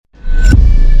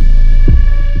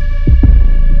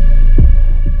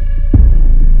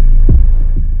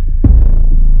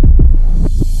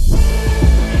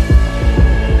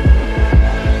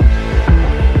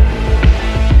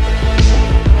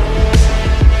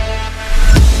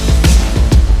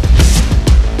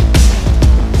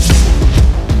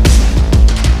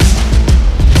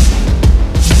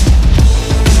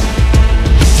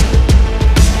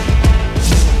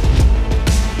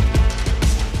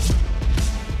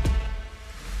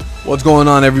What's going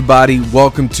on, everybody?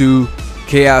 Welcome to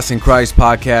Chaos in Christ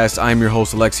podcast. I'm your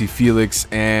host, Alexi Felix,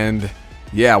 and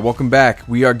welcome back.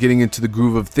 We are getting into the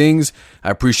groove of things.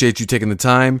 I appreciate you taking the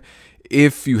time.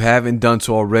 If you haven't done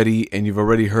so already, and you've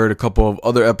already heard a couple of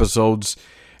other episodes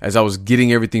as I was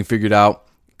getting everything figured out,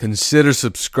 consider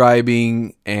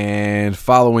subscribing and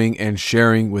following and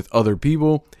sharing with other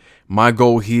people. My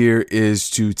goal here is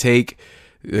to take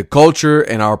the culture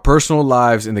and our personal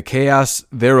lives and the chaos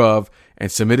thereof and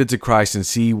submit it to Christ and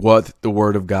see what the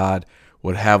Word of God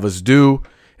would have us do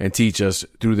and teach us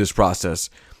through this process.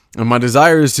 And my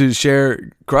desire is to share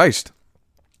Christ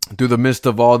through the midst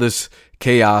of all this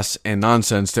chaos and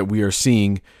nonsense that we are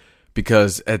seeing,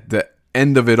 because at the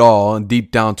end of it all and deep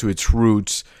down to its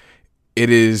roots, it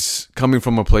is coming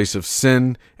from a place of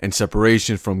sin and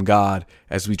separation from God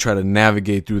as we try to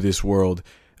navigate through this world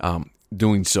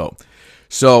doing so.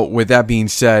 So with that being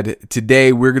said,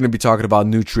 today we're going to be talking about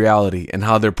neutrality and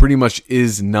how there pretty much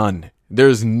is none.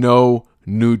 There's no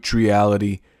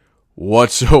neutrality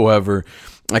whatsoever.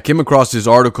 I came across this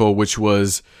article which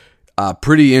was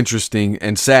pretty interesting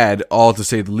and sad, all to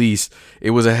say the least. It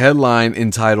was a headline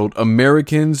entitled,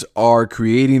 "Americans are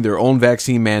creating their own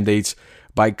vaccine mandates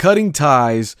by cutting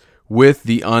ties with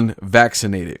the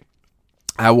unvaccinated."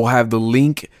 I will have the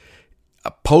link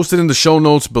posted in the show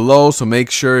notes below, so make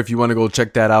sure if you want to go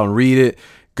check that out and read it,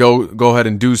 go ahead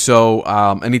and do so.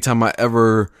 Anytime I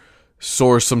ever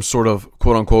source some sort of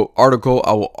quote-unquote article,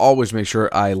 I will always make sure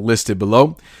I list it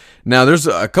below. Now, there's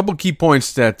a couple key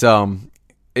points that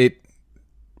it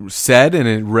said and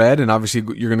it read, and obviously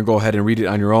you're going to go ahead and read it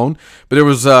on your own, but there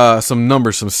was some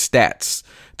numbers, some stats.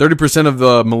 30% of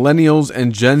the millennials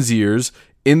and Gen Zers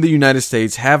in the United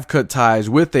States have cut ties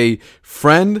with a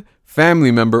friend,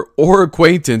 family member, or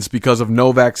acquaintance because of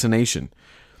no vaccination.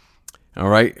 All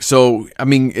right. So, I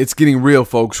mean, it's getting real,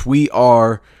 folks. We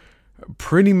are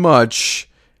pretty much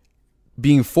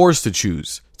being forced to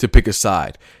choose to pick a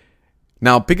side.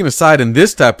 Now, picking a side in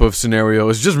this type of scenario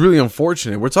is just really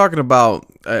unfortunate. We're talking about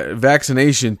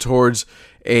vaccination towards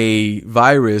a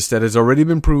virus that has already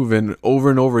been proven over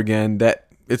and over again that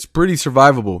it's pretty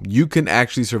survivable. You can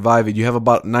actually survive it. You have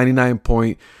about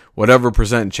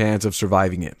 99% chance of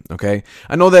surviving it. Okay.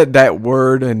 I know that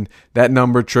word and that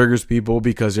number triggers people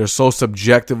because they're so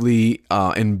subjectively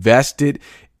invested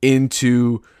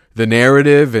into the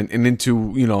narrative and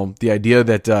into, the idea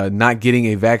that not getting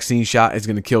a vaccine shot is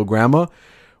going to kill grandma.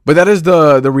 But that is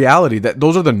the reality. That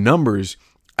those are the numbers.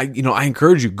 I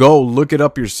encourage you, go look it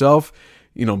up yourself.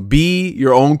 Be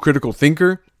your own critical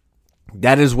thinker.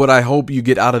 That is what I hope you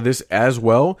get out of this as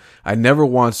well. I never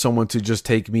want someone to just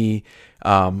take me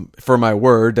for my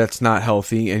word. That's not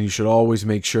healthy, and you should always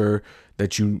make sure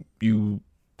that you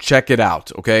check it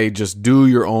out, okay? Just do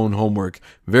your own homework.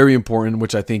 Very important,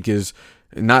 which I think is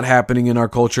not happening in our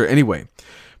culture anyway.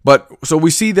 But so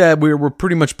we see that we're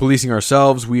pretty much policing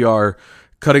ourselves. We are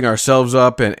cutting ourselves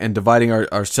up and dividing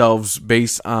ourselves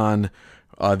based on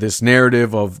this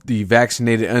narrative of the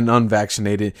vaccinated and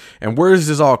unvaccinated. And where is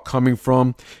this all coming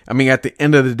from? I mean, at the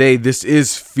end of the day, this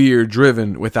is fear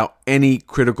driven without any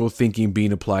critical thinking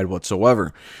being applied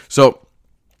whatsoever. So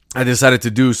I decided to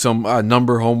do some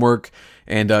number homework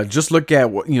and just look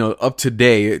at what, up to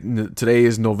date. Today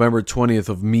is November 20th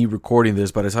of me recording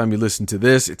this. By the time you listen to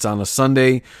this, it's on a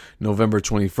Sunday, November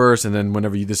 21st. And then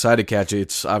whenever you decide to catch it,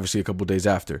 it's obviously a couple days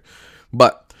after.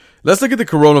 But let's look at the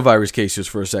coronavirus cases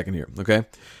for a second here, okay?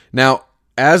 Now,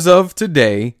 as of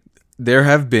today, there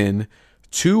have been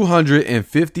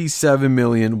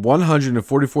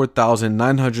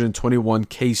 257,144,921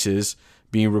 cases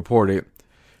being reported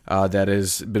that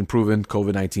has been proven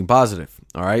COVID-19 positive,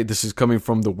 all right? This is coming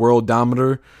from the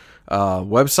Worldometer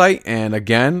website, and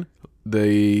again,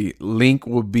 the link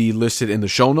will be listed in the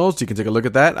show notes. You can take a look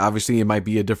at that. Obviously, it might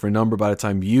be a different number by the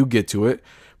time you get to it,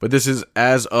 but this is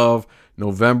as of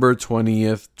November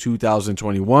 20th,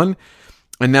 2021.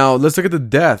 And now let's look at the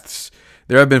deaths.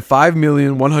 There have been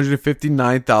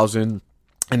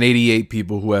 5,159,088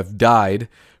 people who have died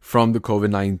from the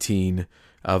COVID-19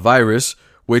 virus,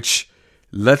 which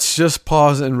let's just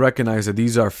pause and recognize that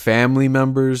these are family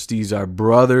members. These are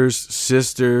brothers,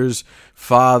 sisters,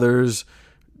 fathers,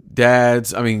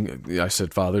 dads. I mean, I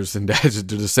said fathers and dads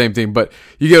do the same thing, but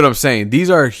you get what I'm saying. These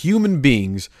are human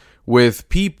beings with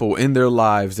people in their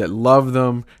lives that love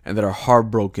them and that are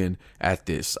heartbroken at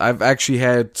this. I've actually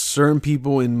had certain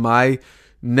people in my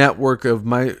network of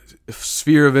my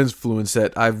sphere of influence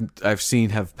that I've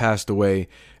seen have passed away,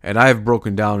 and I've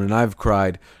broken down and I've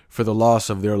cried for the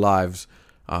loss of their lives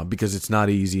because it's not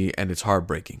easy and it's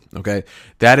heartbreaking. Okay,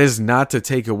 that is not to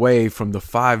take away from the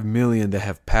 5 million that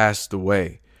have passed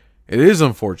away. It is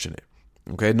unfortunate.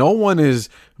 Okay, no one is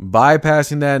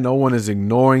bypassing that. No one is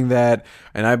ignoring that.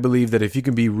 And I believe that if you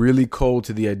can be really cold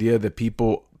to the idea that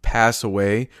people pass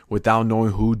away without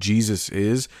knowing who Jesus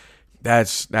is,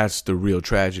 that's the real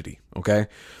tragedy. Okay,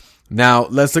 now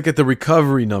let's look at the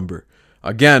recovery number.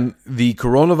 Again, the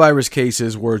coronavirus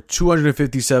cases were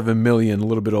 257 million, a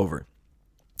little bit over.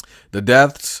 The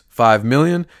deaths, 5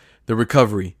 million. The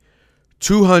recovery,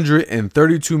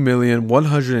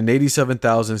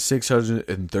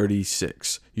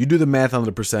 232,187,636. You do the math on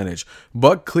the percentage.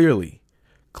 But clearly,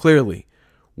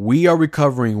 we are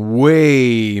recovering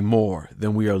way more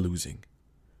than we are losing.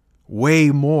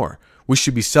 Way more. We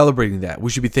should be celebrating that.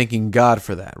 We should be thanking God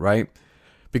for that, right?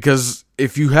 Because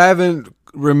if you haven't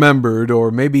remembered,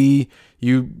 or maybe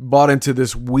you bought into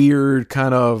this weird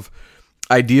kind of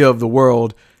idea of the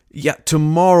world, yeah,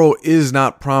 tomorrow is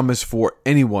not promised for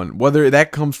anyone, whether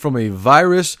that comes from a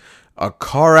virus, a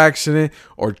car accident,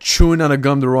 or chewing on a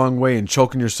gum the wrong way and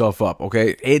choking yourself up.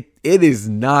 Okay, it is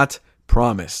not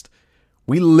promised.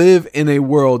 We live in a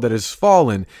world that is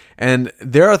fallen, and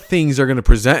there are things that are going to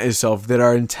present itself that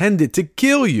are intended to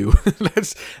kill you.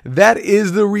 That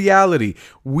is the reality.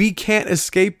 We can't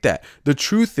escape that. The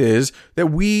truth is that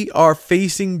we are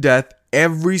facing death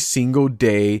every single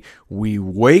day. We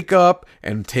wake up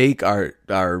and take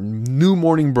our new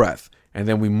morning breath, and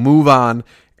then we move on.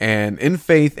 And in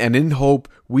faith and in hope,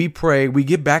 we pray, we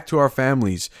get back to our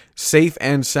families safe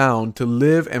and sound to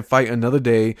live and fight another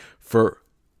day for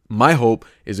my hope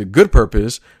is a good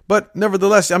purpose. But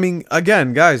nevertheless, I mean,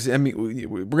 again, guys, I mean,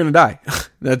 we're going to die.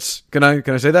 Can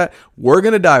I say that? We're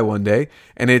going to die one day,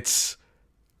 and it's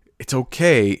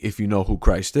okay if you know who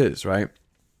Christ is, right?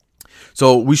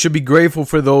 So we should be grateful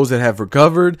for those that have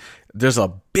recovered. There's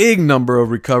a big number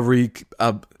of recovery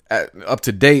up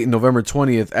to date, November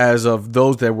 20th, as of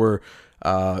those that were,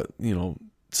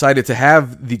 cited to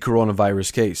have the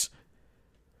coronavirus case.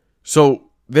 So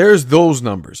there's those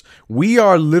numbers. We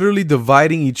are literally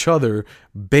dividing each other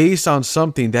based on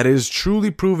something that has truly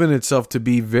proven itself to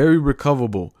be very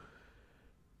recoverable.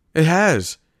 It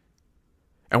has.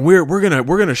 And we're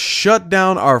gonna shut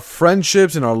down our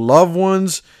friendships and our loved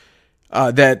ones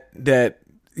that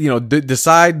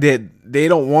decide that they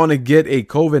don't want to get a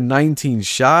COVID-19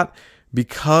 shot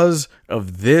because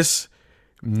of this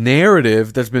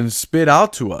narrative that's been spit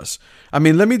out to us. I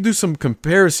mean, let me do some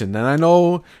comparison. And I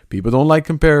know people don't like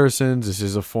comparisons. This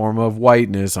is a form of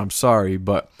whiteness. I'm sorry,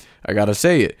 but I got to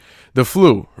say it. The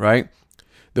flu, right?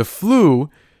 The flu,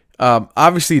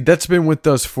 obviously, that's been with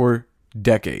us for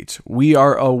decades. We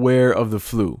are aware of the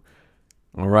flu.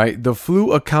 All right. The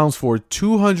flu accounts for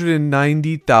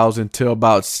 290,000 to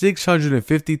about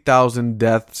 650,000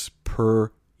 deaths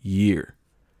per year.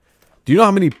 Do you know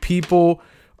how many people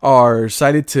are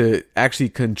cited to actually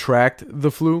contract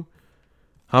the flu?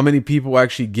 How many people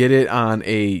actually get it on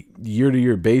a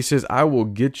year-to-year basis? I will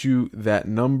get you that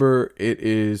number. It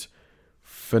is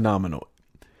phenomenal.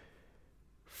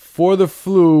 For the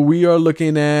flu, we are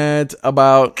looking at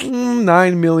about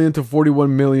 9 million to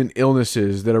 41 million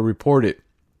illnesses that are reported,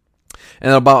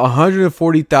 and about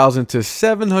 140,000 to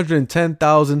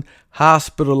 710,000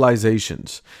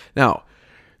 hospitalizations. Now,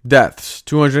 deaths,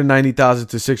 290,000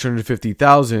 to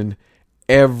 650,000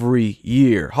 every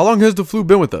year. How long has the flu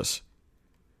been with us?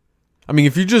 I mean,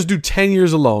 if you just do 10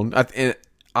 years alone,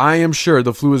 I am sure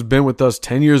the flu has been with us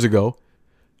 10 years ago.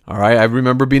 All right. I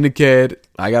remember being a kid.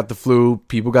 I got the flu.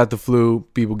 People got the flu.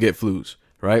 People get flus,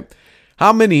 right?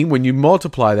 How many, when you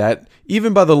multiply that,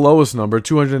 even by the lowest number,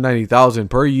 290,000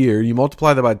 per year, you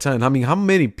multiply that by 10. I mean, how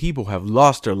many people have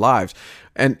lost their lives?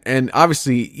 And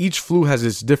obviously, each flu has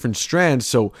its different strands.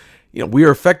 So, we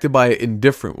are affected by it in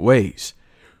different ways.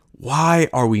 Why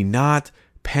are we not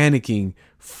panicking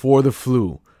for the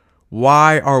flu?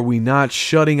 Why are we not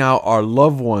shutting out our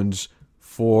loved ones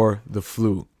for the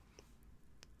flu?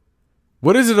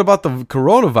 What is it about the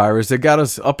coronavirus that got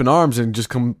us up in arms and just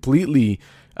completely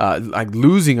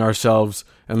losing ourselves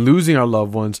and losing our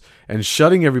loved ones and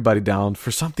shutting everybody down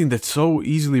for something that's so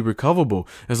easily recoverable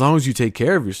as long as you take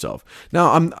care of yourself?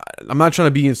 Now, I'm not trying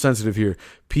to be insensitive here.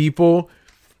 People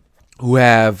who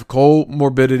have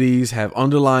comorbidities, have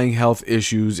underlying health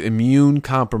issues, immune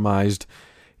compromised,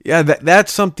 yeah,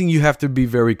 that's something you have to be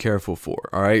very careful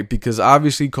for, all right? Because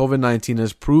obviously COVID-19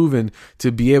 has proven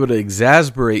to be able to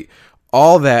exacerbate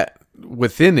all that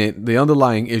within it, the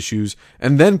underlying issues,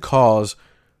 and then cause,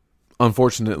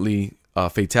 unfortunately,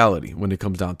 fatality when it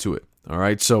comes down to it, all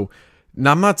right? So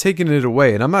now I'm not taking it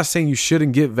away, and I'm not saying you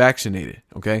shouldn't get vaccinated,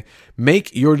 okay?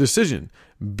 Make your decision.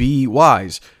 Be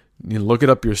wise. Look it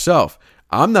up yourself.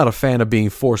 I'm not a fan of being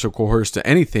forced or coerced to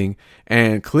anything,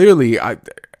 and clearly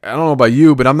I don't know about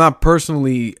you, but I'm not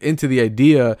personally into the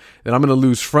idea that I'm going to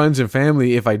lose friends and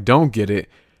family if I don't get it.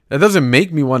 That doesn't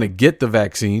make me want to get the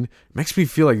vaccine. It makes me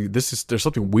feel like there's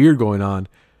something weird going on.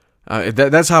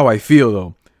 That's how I feel,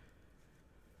 though.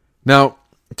 Now,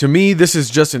 to me, this is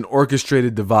just an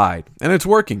orchestrated divide, and it's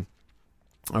working.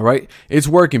 All right? It's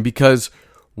working because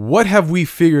what have we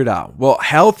figured out? Well,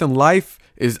 health and life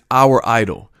is our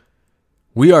idol.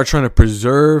 We are trying to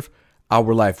preserve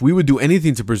our life. We would do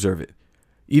anything to preserve it,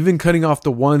 even cutting off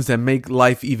the ones that make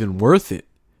life even worth it.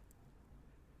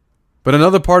 But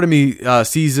another part of me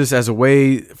sees this as a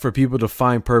way for people to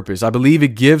find purpose. I believe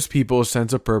it gives people a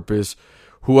sense of purpose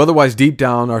who otherwise deep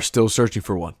down are still searching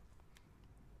for one.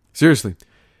 Seriously.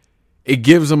 It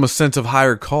gives them a sense of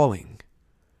higher calling.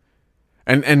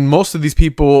 And most of these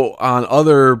people on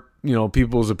other,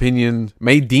 people's opinion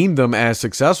may deem them as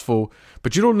successful,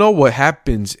 but you don't know what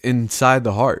happens inside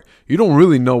the heart. You don't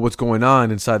really know what's going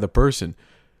on inside the person.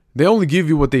 They only give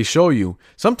you what they show you.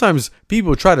 Sometimes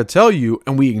people try to tell you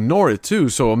and we ignore it too.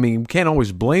 So, we can't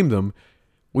always blame them.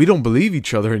 We don't believe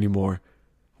each other anymore.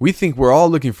 We think we're all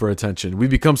looking for attention. We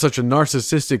become such a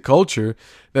narcissistic culture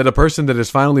that a person that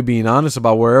is finally being honest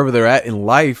about wherever they're at in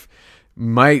life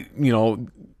might,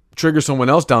 trigger someone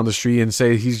else down the street and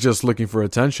say he's just looking for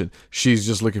attention. She's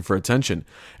just looking for attention.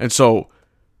 And so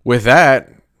with that,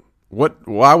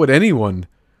 why would anyone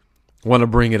want to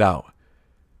bring it out?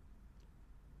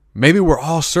 Maybe we're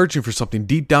all searching for something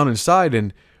deep down inside,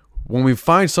 and when we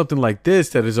find something like this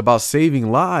that is about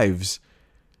saving lives,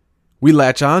 we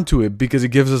latch onto it because it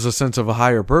gives us a sense of a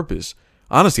higher purpose.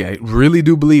 Honestly, I really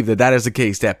do believe that is the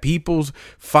case, that people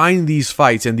find these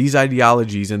fights and these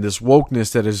ideologies and this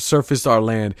wokeness that has surfaced our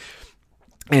land,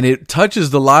 and it touches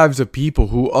the lives of people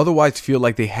who otherwise feel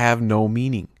like they have no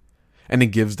meaning, and it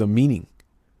gives them meaning.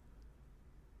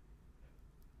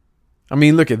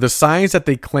 Look at the science that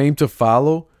they claim to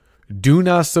follow do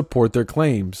not support their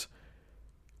claims.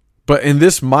 But in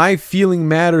this My Feeling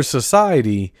Matters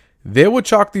society, they will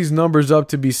chalk these numbers up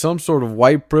to be some sort of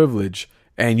white privilege,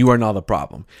 and you are not the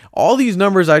problem. All these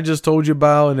numbers I just told you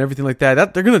about and everything like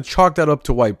that they're going to chalk that up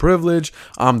to white privilege.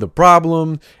 I'm the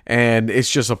problem, and it's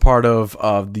just a part of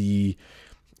the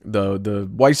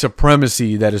white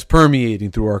supremacy that is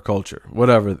permeating through our culture.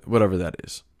 Whatever that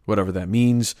is, whatever that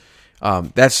means.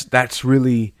 That's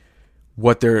really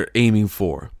what they're aiming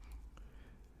for.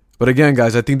 But again,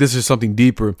 guys, I think this is something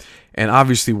deeper. And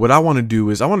obviously what I want to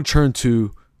do is I want to turn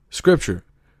to Scripture.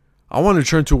 I want to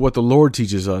turn to what the Lord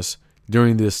teaches us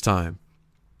during this time.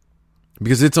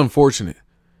 Because it's unfortunate.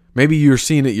 Maybe you're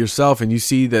seeing it yourself and you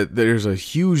see that there's a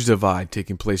huge divide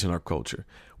taking place in our culture.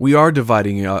 We are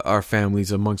dividing our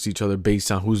families amongst each other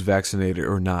based on who's vaccinated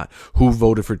or not, who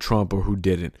voted for Trump or who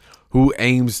didn't, who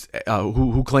claims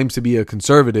to be a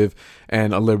conservative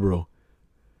and a liberal.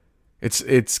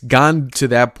 It's gone to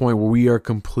that point where we are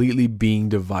completely being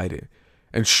divided.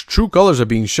 And true colors are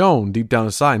being shown deep down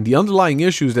inside. And the underlying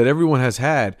issues that everyone has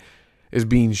had is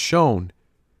being shown.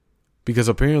 Because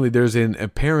apparently there's an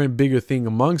apparent bigger thing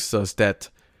amongst us that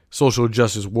social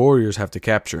justice warriors have to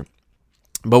capture.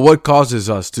 But what causes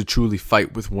us to truly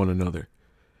fight with one another?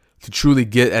 To truly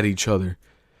get at each other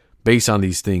based on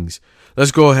these things?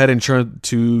 Let's go ahead and turn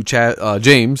to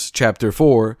James chapter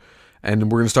 4.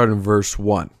 And we're going to start in verse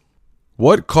 1.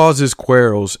 What causes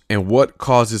quarrels and what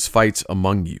causes fights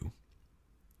among you?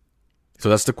 So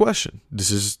that's the question. This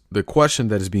is the question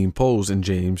that is being posed in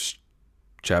James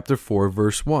chapter 4,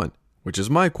 verse 1, which is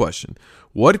my question.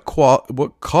 What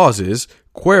causes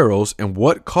quarrels and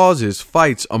what causes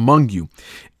fights among you?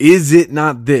 Is it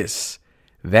not this,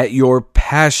 that your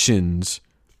passions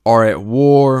are at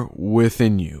war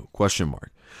within you? Question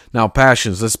mark. Now,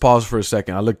 passions, let's pause for a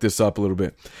second. I looked this up a little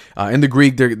bit. In the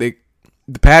Greek,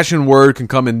 the passion word can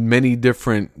come in many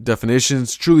different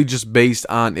definitions, truly just based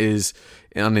on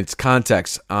its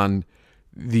context, on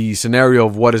the scenario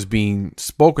of what is being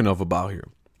spoken of about here.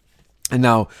 And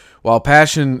now, while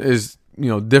passion is,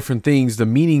 different things, the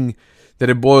meaning that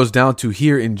it boils down to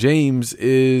here in James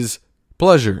is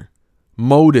pleasure,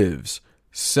 motives,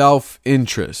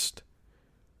 self-interest.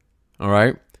 All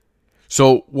right.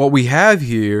 So what we have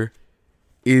here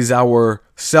is our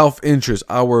self-interest,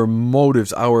 our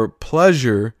motives, our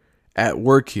pleasure at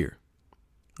work here.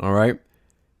 All right.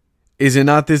 Is it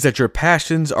not this, that your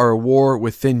passions are at war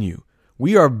within you?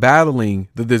 We are battling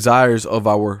the desires of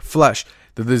our flesh,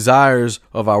 the desires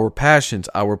of our passions,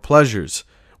 our pleasures,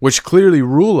 which clearly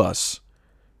rule us.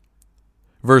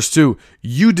 Verse 2,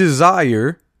 you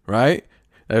desire, right?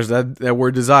 There's that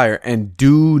word desire, and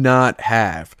do not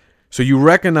have. So you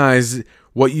recognize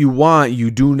what you want, you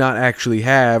do not actually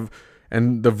have.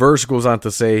 And the verse goes on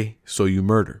to say, so you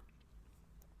murder.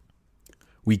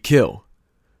 we kill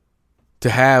to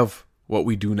have what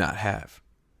we do not have.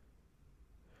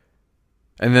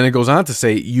 And then it goes on to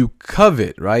say, you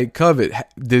covet, right? Covet,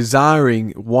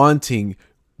 desiring, wanting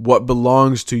what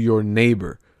belongs to your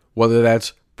neighbor, whether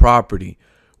that's property,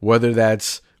 whether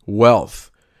that's wealth,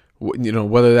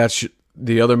 whether that's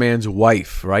the other man's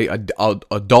wife, right?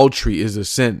 Adultery is a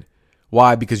sin.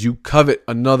 Why? Because you covet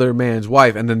another man's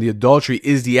wife, and then the adultery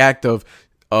is the act of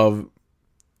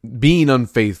being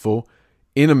unfaithful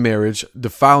in a marriage,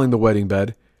 defiling the wedding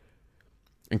bed,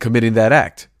 and committing that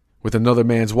act with another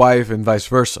man's wife and vice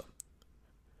versa.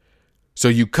 So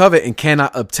you covet and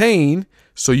cannot obtain,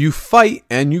 so you fight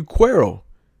and you quarrel.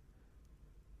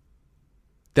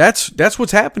 That's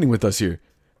what's happening with us here.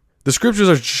 The scriptures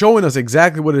are showing us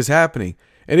exactly what is happening.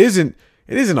 It isn't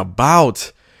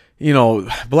about,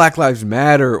 Black Lives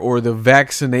Matter or the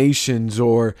vaccinations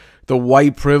or the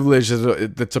white privilege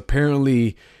that's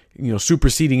apparently,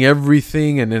 superseding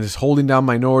everything and then is holding down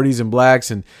minorities and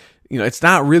blacks. And, it's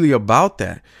not really about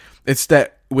that. It's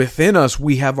that within us,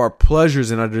 we have our pleasures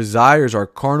and our desires, our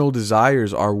carnal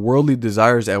desires, our worldly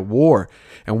desires at war.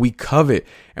 And we covet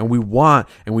and we want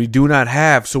and we do not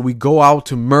have. So we go out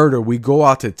to murder. We go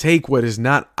out to take what is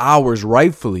not ours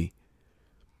rightfully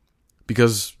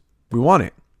because we want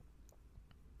it.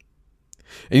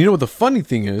 And you know what the funny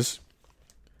thing is?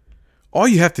 All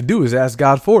you have to do is ask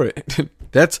God for it.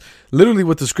 That's literally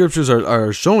what the scriptures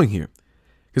are showing here.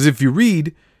 Because if you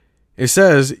read, it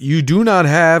says, you do not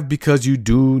have because you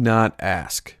do not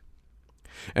ask.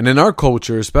 And in our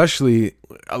culture, especially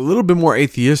a little bit more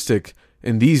atheistic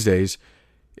in these days,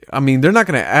 they're not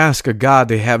going to ask a God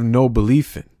they have no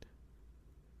belief in.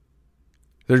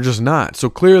 They're just not. So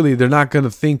clearly, they're not going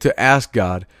to think to ask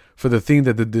God for the thing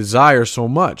that they desire so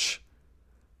much.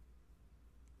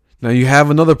 Now, you have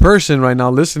another person right now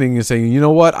listening and saying, you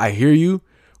know what? I hear you,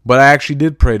 but I actually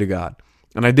did pray to God.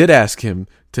 And I did ask him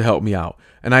to help me out.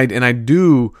 And I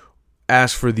do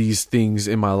ask for these things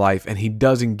in my life, and he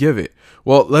doesn't give it.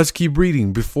 Well, let's keep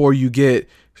reading before you get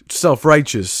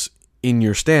self-righteous in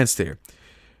your stance there.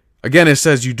 Again, it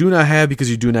says, you do not have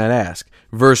because you do not ask.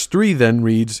 Verse 3 then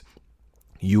reads,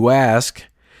 you ask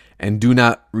and do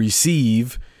not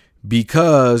receive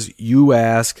because you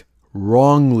ask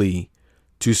wrongly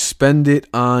to spend it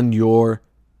on your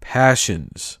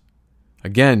passions.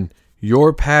 Again,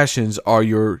 your passions are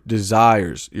your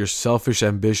desires, your selfish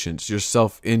ambitions, your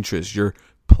self-interest, your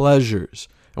pleasures.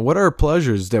 And what are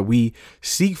pleasures that we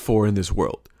seek for in this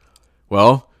world?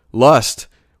 Well, lust.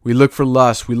 We look for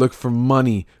lust. We look for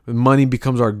money. When money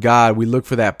becomes our God, we look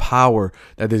for that power,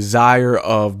 that desire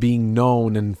of being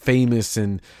known and famous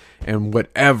and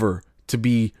whatever, to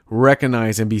be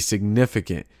recognized and be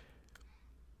significant.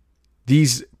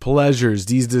 These pleasures,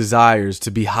 these desires to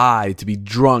be high, to be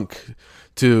drunk,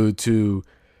 to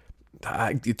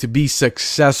be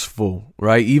successful,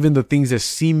 right? Even the things that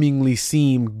seemingly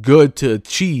seem good to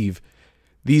achieve,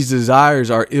 these desires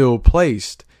are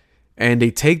ill-placed and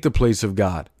they take the place of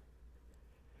God.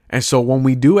 And so when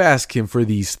we do ask him for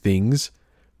these things,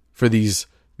 for these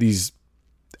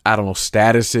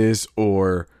statuses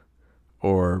or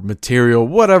material,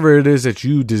 whatever it is that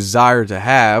you desire to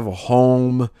have, a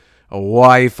home, a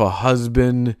wife, a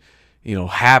husband,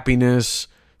 happiness,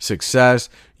 success,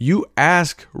 you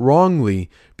ask wrongly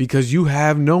because you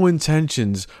have no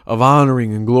intentions of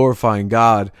honoring and glorifying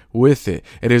God with it.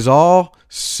 It is all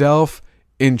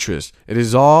self-interest. It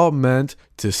is all meant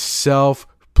to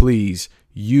self-please.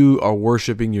 You are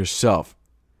worshiping yourself.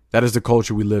 That is the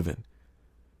culture we live in.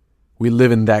 We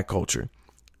live in that culture.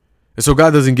 And so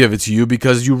God doesn't give it to you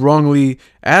because you wrongly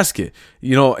ask it.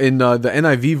 In the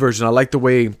NIV version, I like the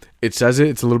way it says it.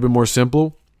 It's a little bit more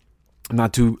simple. I'm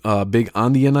not too big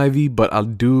on the NIV, but I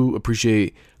do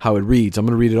appreciate how it reads. I'm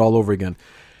going to read it all over again.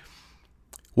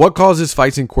 What causes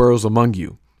fights and quarrels among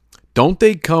you? Don't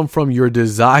they come from your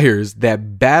desires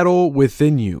that battle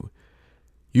within you?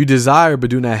 You desire but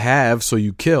do not have, so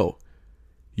you kill.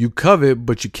 You covet,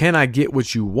 but you cannot get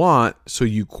what you want, so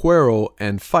you quarrel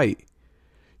and fight.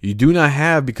 You do not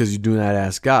have because you do not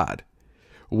ask God.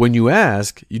 When you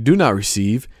ask, you do not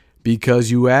receive because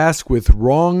you ask with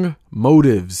wrong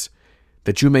motives,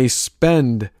 that you may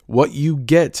spend what you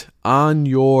get on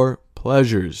your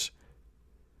pleasures.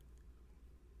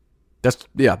 That's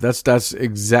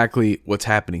exactly what's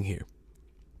happening here.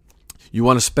 You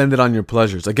want to spend it on your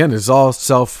pleasures. Again, it's all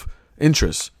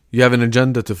self-interest. You have an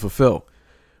agenda to fulfill.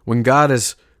 When God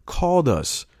has called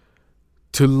us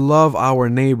to love our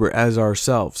neighbor as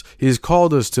ourselves, He has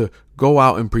called us to go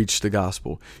out and preach the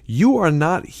gospel. You are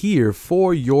not here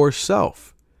for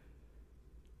yourself.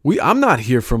 I'm not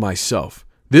here for myself.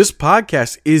 This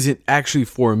podcast isn't actually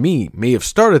for me. It may have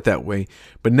started that way,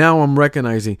 but now I'm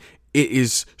recognizing it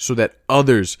is so that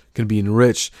others can be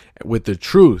enriched with the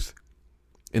truth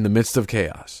in the midst of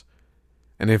chaos.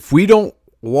 And if we don't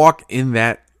walk in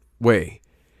that way,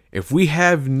 if we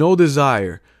have no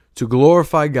desire to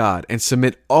glorify God and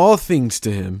submit all things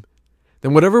to Him,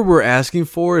 then whatever we're asking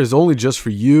for is only just for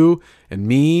you and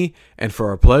me and for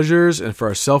our pleasures and for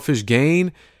our selfish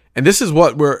gain. And this is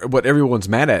what everyone's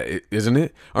mad at, isn't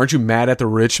it? Aren't you mad at the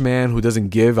rich man who doesn't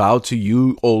give out to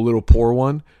you, oh little poor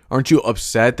one? Aren't you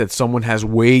upset that someone has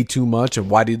way too much,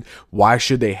 and why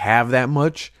should they have that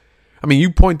much? I mean,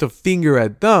 you point the finger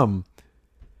at them,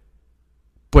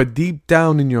 but deep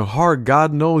down in your heart,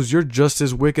 God knows you're just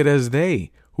as wicked as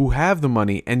they who have the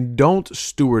money and don't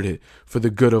steward it for the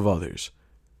good of others.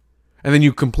 And then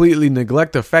you completely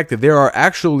neglect the fact that there are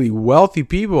actually wealthy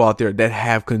people out there that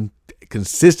have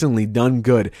consistently done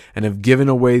good and have given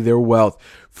away their wealth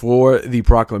for the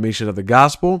proclamation of the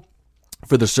gospel,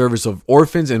 for the service of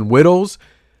orphans and widows,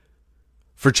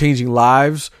 for changing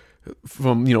lives,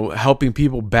 from helping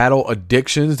people battle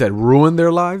addictions that ruin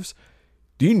their lives.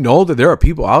 Do you know that there are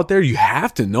people out there? You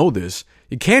have to know this.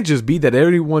 It can't just be that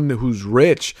everyone who's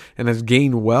rich and has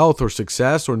gained wealth or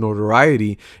success or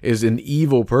notoriety is an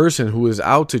evil person who is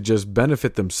out to just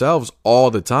benefit themselves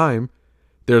all the time.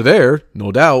 They're there,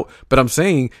 no doubt, but I'm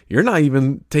saying you're not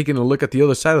even taking a look at the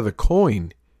other side of the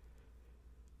coin.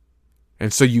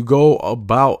 And so you go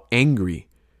about angry,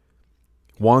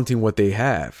 wanting what they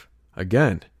have.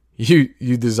 Again,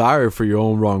 you desire for your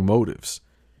own wrong motives.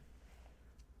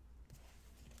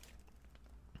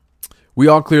 We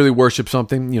all clearly worship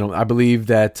something. I believe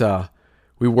that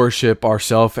we worship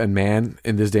ourself and man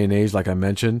in this day and age, like I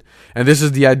mentioned. And this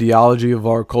is the ideology of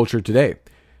our culture today.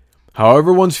 How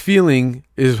everyone's feeling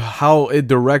is how it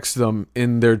directs them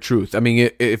in their truth. I mean,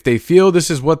 if they feel this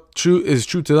is what is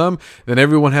true to them, then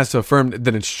everyone has to affirm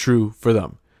that it's true for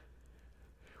them.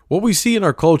 What we see in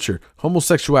our culture,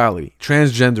 homosexuality,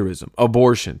 transgenderism,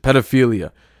 abortion,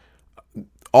 pedophilia,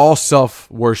 all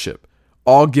self-worship,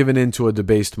 all given into a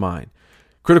debased mind.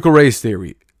 Critical race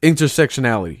theory,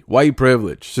 intersectionality, white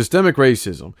privilege, systemic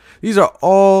racism. These are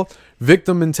all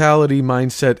victim mentality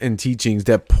mindset and teachings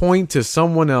that point to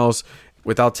someone else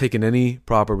without taking any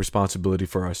proper responsibility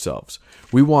for ourselves.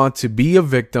 We want to be a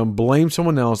victim, blame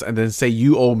someone else, and then say,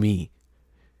 you owe me.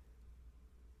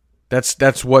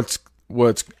 That's what's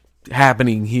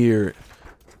happening here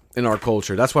in our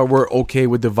culture. That's why we're okay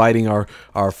with dividing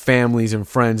our families and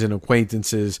friends and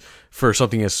acquaintances for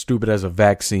something as stupid as a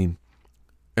vaccine.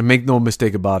 And make no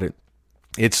mistake about it,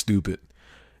 it's stupid.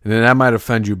 And then that might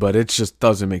offend you, but it just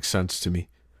doesn't make sense to me.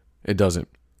 It doesn't.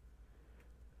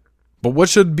 But what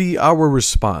should be our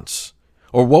response?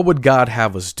 Or what would God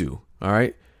have us do? All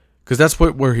right? Because that's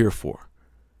what we're here for.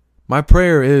 My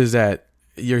prayer is that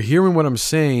you're hearing what I'm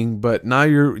saying, but now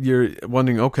you're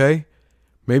wondering, okay,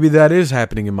 maybe that is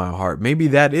happening in my heart.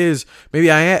 Maybe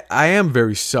I am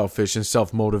very selfish and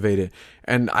self-motivated,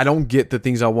 and I don't get the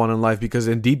things I want in life because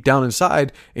deep down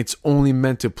inside, it's only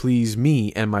meant to please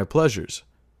me and my pleasures.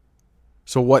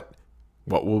 So what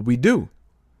will we do?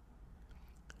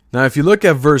 Now, if you look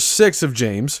at verse 6 of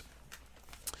James,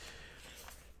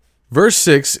 verse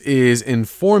 6 is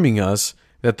informing us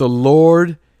that the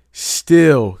Lord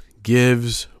still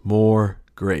gives more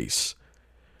grace.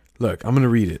 Look, I'm going to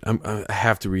read it. I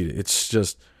have to read it. It's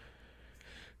just,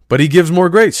 but He gives more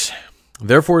grace.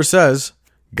 Therefore it says,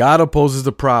 God opposes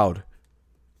the proud,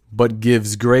 but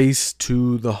gives grace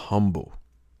to the humble.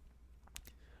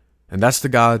 And that's the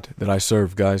God that I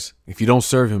serve, guys. If you don't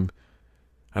serve Him,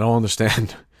 I don't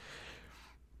understand.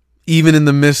 Even in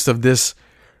the midst of this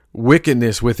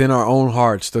wickedness within our own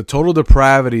hearts, the total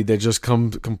depravity that just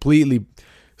completely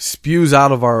spews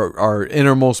out of our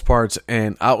innermost parts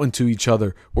and out into each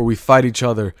other, where we fight each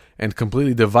other and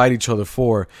completely divide each other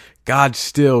for, God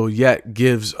still yet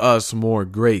gives us more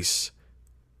grace.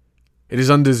 It is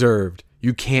undeserved.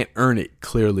 You can't earn it,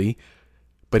 clearly,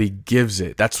 but He gives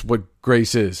it. That's what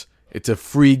grace is. It's a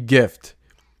free gift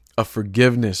of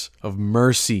forgiveness, of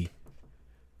mercy,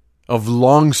 of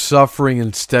long suffering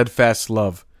and steadfast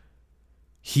love.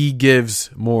 He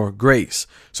gives more grace.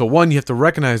 So one, you have to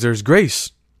recognize there's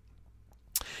grace.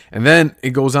 And then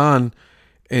it goes on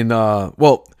in,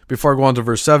 before I go on to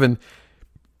verse 7,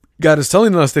 God is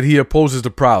telling us that He opposes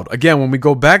the proud. Again, when we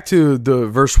go back to the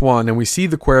verse 1 and we see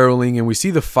the quarreling and we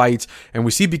see the fights and we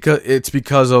see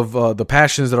because of the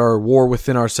passions that are at war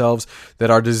within ourselves, that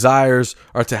our desires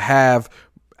are to have,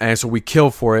 and so we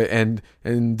kill for it,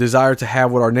 and desire to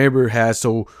have what our neighbor has,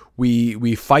 so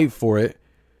we fight for it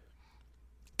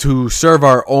to serve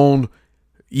our own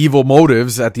evil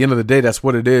motives. At the end of the day, that's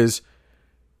what it is.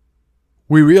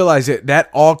 we realize that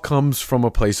all comes from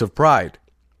a place of pride.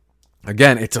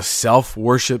 Again, it's a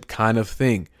self-worship kind of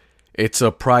thing. It's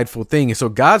a prideful thing. And so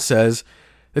God says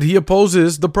that he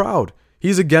opposes the proud.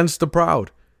 He's against the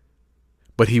proud.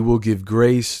 But he will give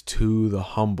grace to the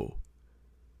humble.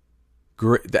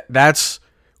 That's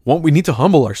what we need to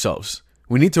humble ourselves.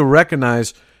 We need to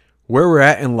recognize where we're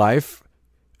at in life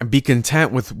and be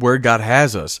content with where God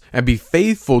has us and be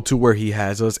faithful to where he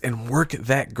has us and work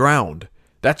that ground.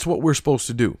 That's what we're supposed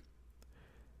to do.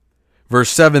 Verse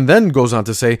 7 then goes on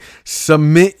to say,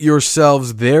 submit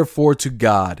yourselves therefore to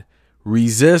God.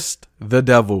 Resist the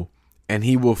devil, and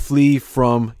he will flee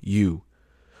from you.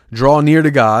 Draw near to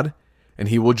God, and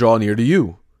he will draw near to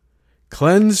you.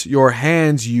 Cleanse your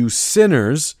hands, you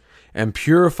sinners, and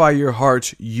purify your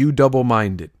hearts, you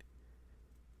double-minded.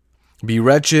 Be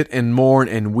wretched and mourn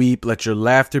and weep. Let your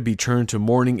laughter be turned to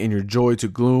mourning and your joy to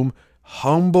gloom.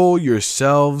 Humble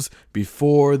yourselves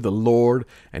before the Lord,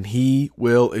 and he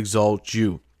will exalt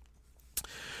you.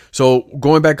 So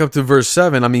going back up to verse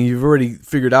 7, I mean, you've already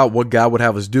figured out what God would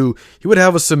have us do. He would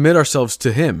have us submit ourselves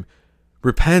to him,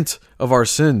 repent of our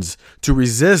sins, to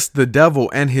resist the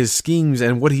devil and his schemes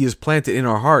and what he has planted in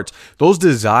our hearts. Those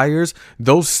desires,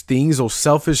 those things, those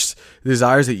selfish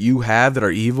desires that you have that are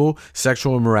evil,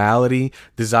 sexual immorality,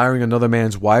 desiring another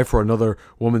man's wife or another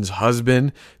woman's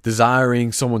husband,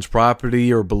 desiring someone's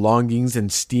property or belongings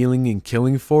and stealing and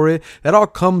killing for it, that all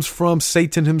comes from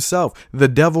Satan himself, the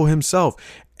devil himself.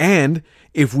 And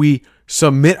if we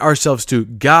submit ourselves to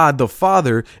God the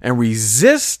Father and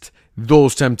resist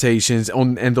those temptations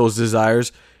and those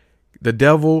desires, the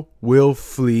devil will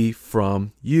flee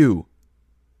from you.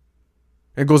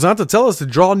 It goes on to tell us to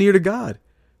draw near to God,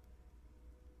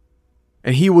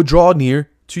 and he will draw near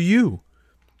to you.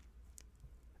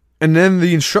 And then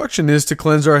the instruction is to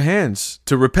cleanse our hands,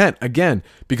 to repent again,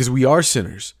 because we are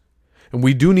sinners, and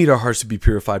we do need our hearts to be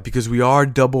purified because we are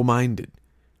double-minded.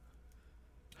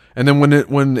 And then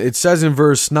when it says in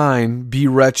verse 9, be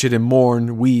wretched and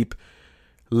mourn, weep,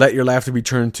 let your laughter be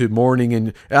turned to mourning.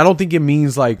 And I don't think it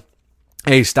means like,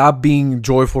 hey, stop being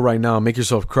joyful right now. Make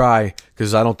yourself cry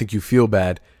because I don't think you feel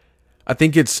bad. I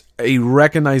think it's a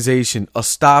recognition, a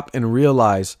stop and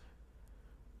realize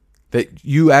that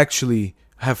you actually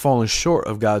have fallen short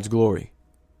of God's glory.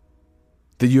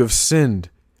 That you have sinned.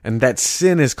 And that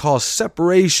sin has caused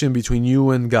separation between you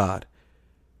and God.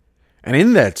 And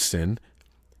in that sin,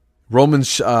 Romans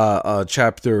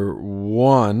chapter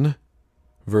 1,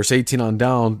 verse 18 on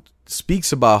down,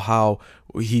 speaks about how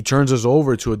he turns us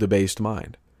over to a debased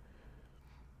mind.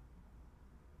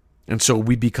 And so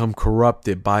we become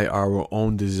corrupted by our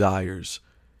own desires.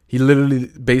 He literally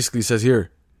basically says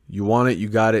here, you want it, you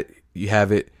got it, you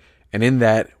have it. And in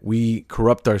that, we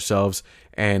corrupt ourselves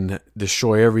and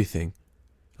destroy everything.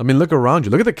 I mean, look around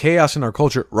you. Look at the chaos in our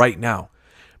culture right now.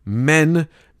 Men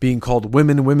being called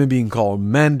women, women being called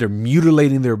men. They're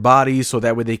mutilating their bodies so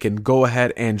that way they can go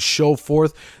ahead and show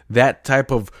forth that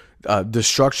type of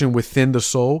destruction within the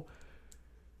soul.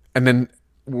 And then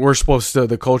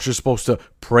the culture's supposed to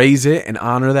praise it and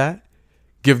honor that,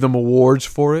 give them awards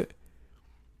for it.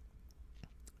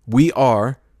 We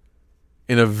are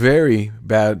in a very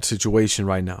bad situation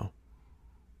right now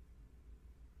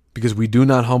because we do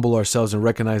not humble ourselves and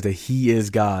recognize that he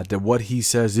is God, that what he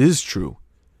says is true.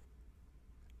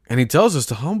 And he tells us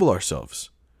to humble ourselves,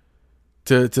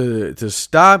 to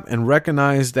stop and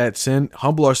recognize that sin,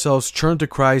 humble ourselves, turn to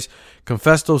Christ,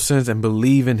 confess those sins, and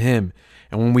believe in him.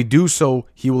 And when we do so,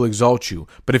 he will exalt you.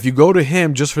 But if you go to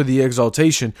him just for the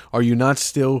exaltation, are you not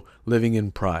still living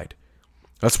in pride?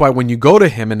 That's why when you go to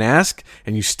him and ask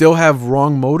and you still have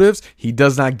wrong motives, he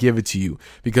does not give it to you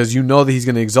because you know that he's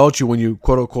going to exalt you when you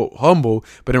quote unquote humble.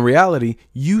 But in reality,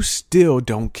 you still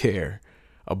don't care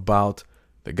about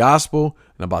the gospel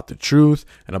and about the truth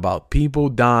and about people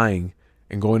dying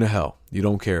and going to hell. You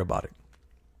don't care about it.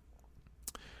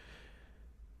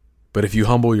 But if you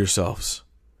humble yourselves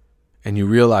and you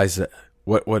realize that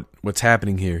what's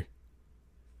happening here,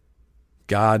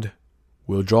 God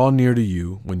will draw near to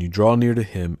you when you draw near to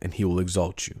him, and he will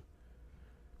exalt you.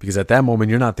 Because at that moment,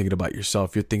 you're not thinking about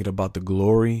yourself. You're thinking about the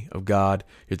glory of God.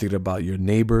 You're thinking about your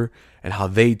neighbor and how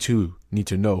they too need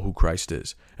to know who Christ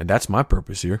is. And that's my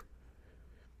purpose here.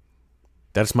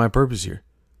 That's my purpose here.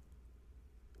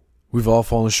 We've all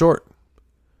fallen short.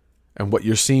 And what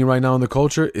you're seeing right now in the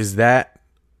culture is that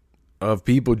of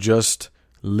people just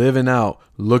living out,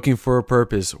 looking for a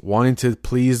purpose, wanting to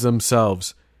please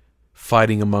themselves,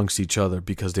 fighting amongst each other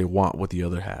because they want what the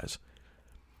other has.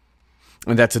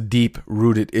 And that's a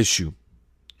deep-rooted issue.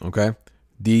 Okay?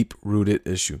 Deep-rooted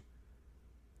issue.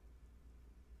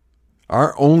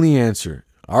 Our only answer,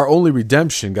 our only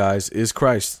redemption, guys, is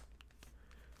Christ.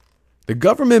 The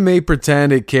government may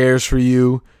pretend it cares for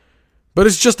you, but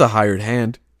it's just a hired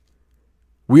hand.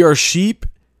 We are sheep,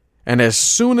 and as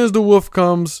soon as the wolf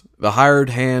comes, the hired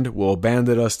hand will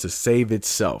abandon us to save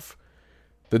itself.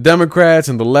 The Democrats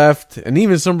and the left, and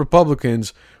even some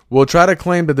Republicans, will try to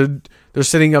claim that they're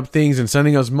setting up things and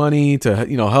sending us money to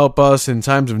help us in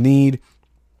times of need.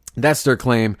 That's their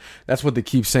claim. That's what they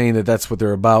keep saying, that's what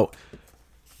they're about.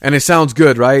 And it sounds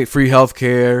good, right? Free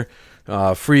healthcare,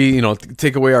 free,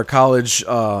 take away our college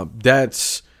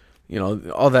debts,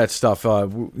 all that stuff.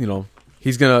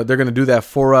 They're gonna do that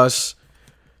for us.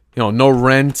 No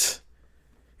rent.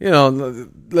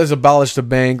 Let's abolish the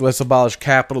bank. Let's abolish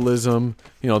capitalism.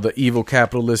 The evil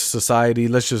capitalist society.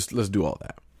 Let's do all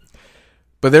that.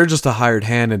 But they're just a hired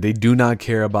hand, and they do not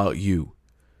care about you.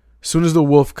 As soon as the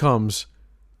wolf comes,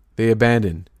 they'll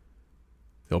abandon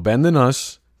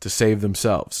us to save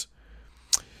themselves.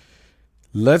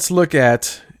 Let's look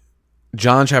at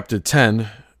John chapter 10,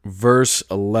 verse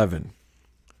 11.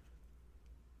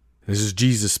 This is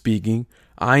Jesus speaking.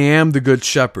 I am the good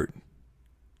shepherd.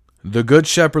 The good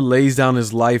shepherd lays down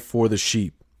his life for the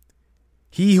sheep.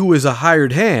 He who is a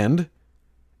hired hand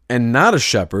and not a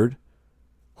shepherd,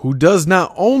 who does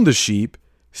not own the sheep,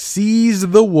 sees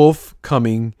the wolf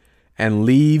coming and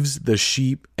leaves the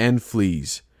sheep and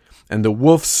flees. And the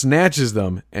wolf snatches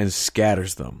them and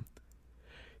scatters them.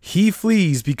 He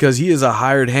flees because he is a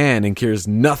hired hand and cares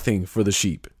nothing for the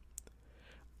sheep.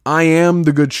 I am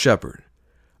the good shepherd.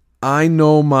 I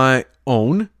know my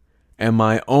own, and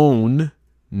my own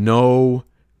know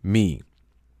me.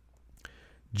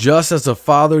 Just as the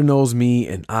Father knows me,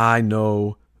 and I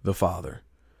know the Father.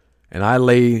 And I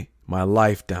lay my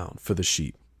life down for the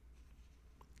sheep.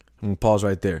 I'm going to pause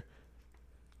right there.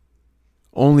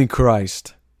 Only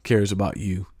Christ cares about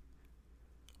you.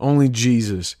 Only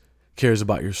Jesus cares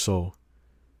about your soul.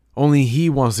 Only He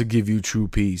wants to give you true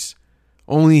peace.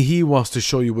 Only He wants to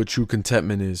show you what true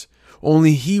contentment is.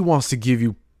 Only He wants to give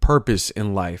you purpose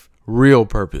in life, real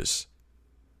purpose.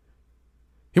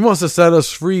 He wants to set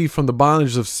us free from the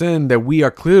bondage of sin that we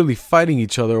are clearly fighting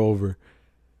each other over.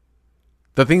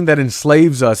 The thing that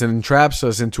enslaves us and entraps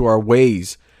us into our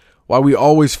ways, why we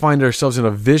always find ourselves in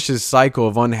a vicious cycle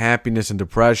of unhappiness and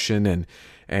depression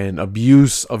and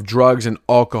abuse of drugs and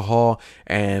alcohol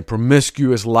and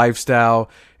promiscuous lifestyle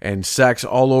and sex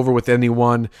all over with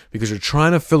anyone, because you're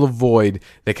trying to fill a void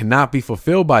that cannot be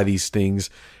fulfilled by these things.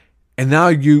 And now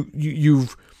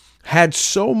you've had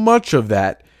so much of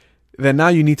that now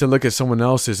you need to look at someone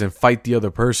else's and fight the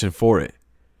other person for it.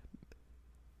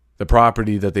 The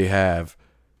property that they have,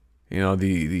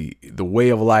 the way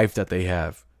of life that they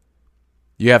have.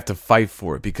 You have to fight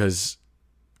for it because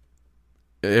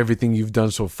everything you've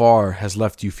done so far has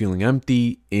left you feeling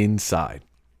empty inside.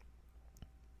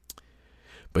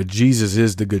 But Jesus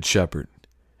is the good shepherd,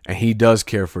 and He does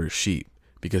care for His sheep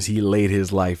because He laid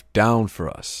His life down for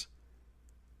us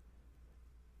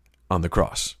on the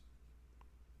cross.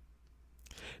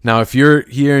 Now, if you're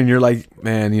here and you're like,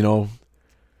 man,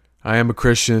 I am a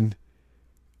Christian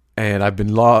and I've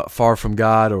been far from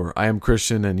God, or I am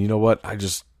Christian and you know what,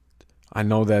 I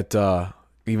know that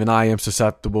even I am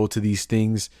susceptible to these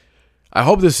things. I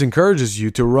hope this encourages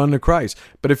you to run to Christ.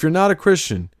 But if you're not a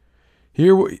Christian,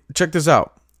 check this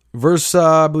out. Verse,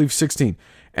 I believe 16.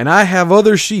 And I have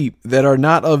other sheep that are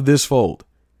not of this fold.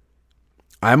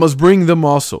 I must bring them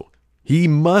also. He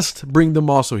must bring them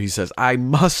also, he says. I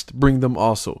must bring them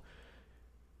also.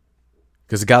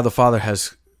 Because God the Father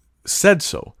has said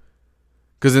so.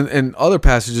 Because in other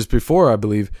passages before, I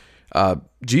believe,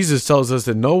 Jesus tells us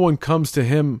that no one comes to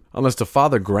Him unless the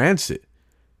Father grants it.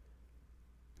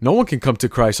 No one can come to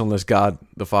Christ unless God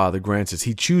the Father grants it.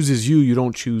 He chooses you, you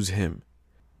don't choose Him.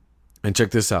 And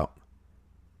check this out.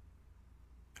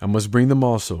 I must bring them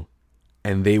also,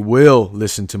 and they will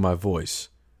listen to my voice.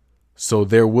 So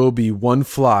there will be one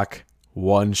flock,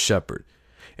 one shepherd.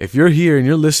 If you're here and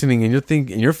you're listening and you're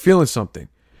thinking and you're feeling something,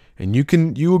 and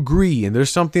you agree, and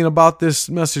there's something about this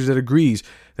message that agrees,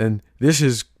 then this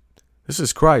is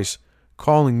Christ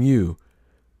calling you,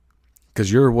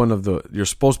 because you're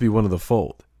supposed to be one of the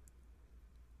fold.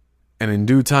 And in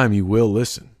due time you will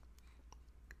listen,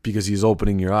 because He's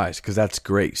opening your eyes, because that's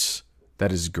grace.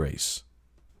 That is grace.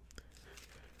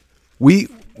 We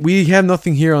have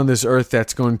nothing here on this earth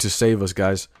that's going to save us,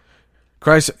 guys.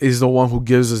 Christ is the one who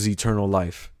gives us eternal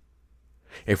life.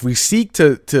 If we seek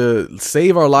to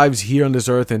save our lives here on this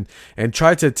earth and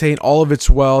try to attain all of its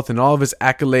wealth and all of its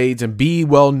accolades and be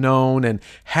well known and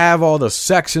have all the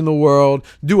sex in the world,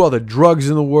 do all the drugs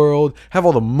in the world, have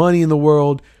all the money in the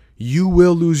world, you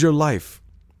will lose your life.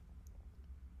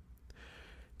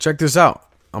 Check this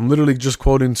out. I'm literally just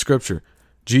quoting scripture.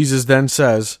 Jesus then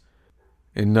says,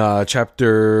 in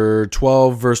chapter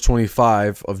 12, verse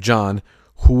 25 of John,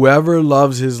 whoever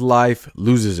loves his life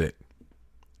loses it.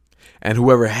 And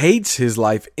whoever hates his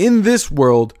life in this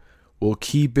world will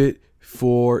keep it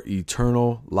for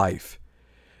eternal life.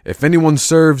 If anyone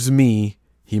serves me,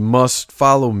 he must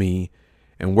follow me,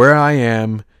 and where I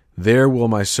am, there will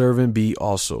my servant be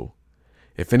also.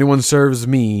 If anyone serves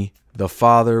me, the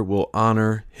Father will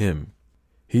honor him.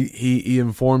 He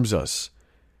informs us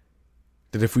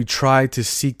that if we try to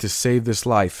seek to save this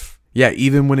life,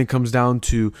 even when it comes down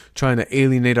to trying to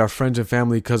alienate our friends and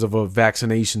family because of a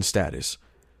vaccination status,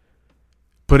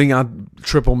 putting on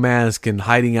triple mask and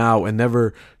hiding out and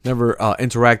never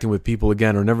interacting with people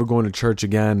again, or never going to church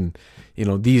again,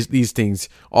 these things,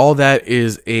 all that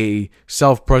is a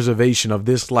self-preservation of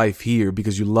this life here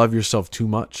because you love yourself too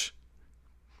much.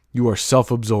 You are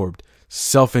self-absorbed,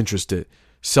 self-interested,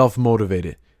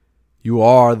 self-motivated. You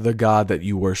are the God that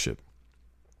you worship.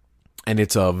 And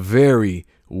it's a very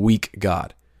weak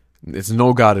God. It's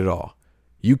no God at all.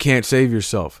 You can't save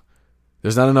yourself.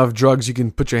 There's not enough drugs you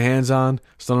can put your hands on.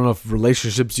 There's not enough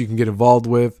relationships you can get involved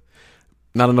with.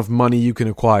 Not enough money you can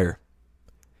acquire.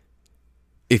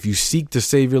 If you seek to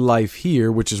save your life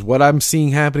here, which is what I'm seeing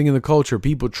happening in the culture,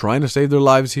 people trying to save their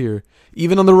lives here,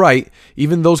 even on the right,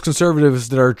 even those conservatives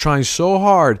that are trying so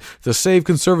hard to save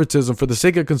conservatism for the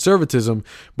sake of conservatism,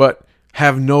 but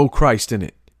have no Christ in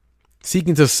it.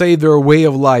 Seeking to save their way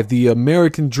of life, the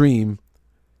American dream,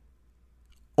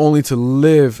 only to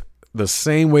live the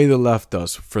same way they left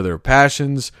us, for their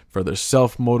passions, for their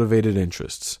self-motivated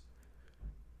interests.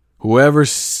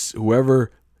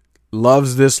 Whoever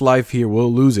loves this life here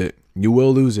will lose it. You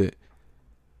will lose it.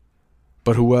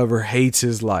 But whoever hates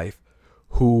his life,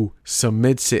 who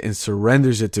submits it and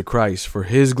surrenders it to Christ for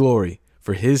his glory,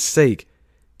 for his sake,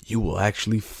 you will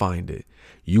actually find it.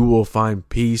 You will find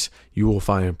peace, you will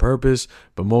find purpose,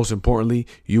 but most importantly,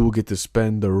 you will get to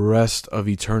spend the rest of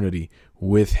eternity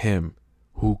with him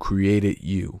who created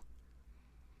you.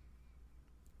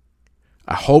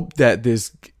 I hope that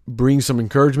this brings some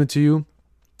encouragement to you,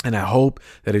 and I hope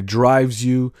that it drives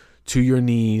you to your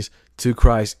knees, to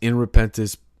Christ in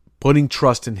repentance, putting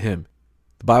trust in him.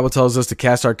 The Bible tells us to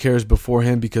cast our cares before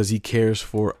him because he cares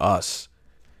for us.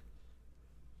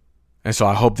 And so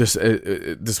I hope this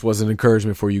was an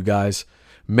encouragement for you guys.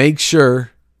 Make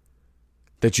sure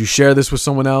that you share this with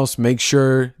someone else. Make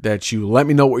sure that you let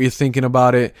me know what you're thinking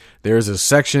about it. There's a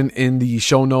section in the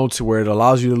show notes where it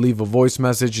allows you to leave a voice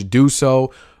message. Do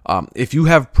so. If you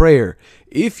have prayer,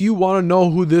 if you want to know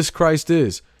who this Christ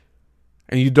is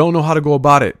and you don't know how to go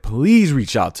about it, please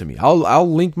reach out to me. I'll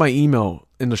link my email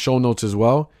in the show notes as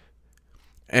well.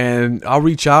 And I'll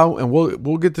reach out and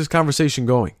we'll get this conversation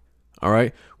going. All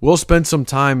right. We'll spend some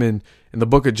time in the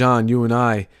book of John, you and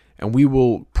I, and we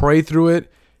will pray through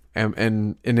it.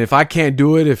 And if I can't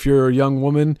do it, if you're a young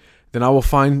woman, then I will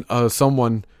find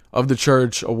someone of the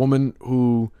church, a woman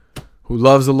who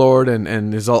loves the Lord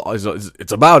and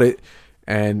it's about it,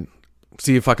 and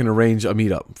see if I can arrange a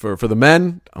meetup. For the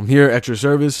men, I'm here at your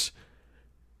service.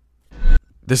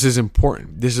 This is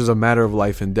important. This is a matter of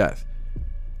life and death.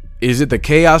 Is it the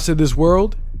chaos of this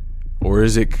world, or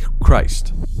is it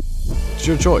Christ? It's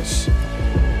your choice.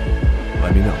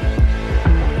 Let me know.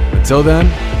 Until then,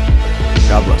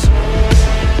 God bless you.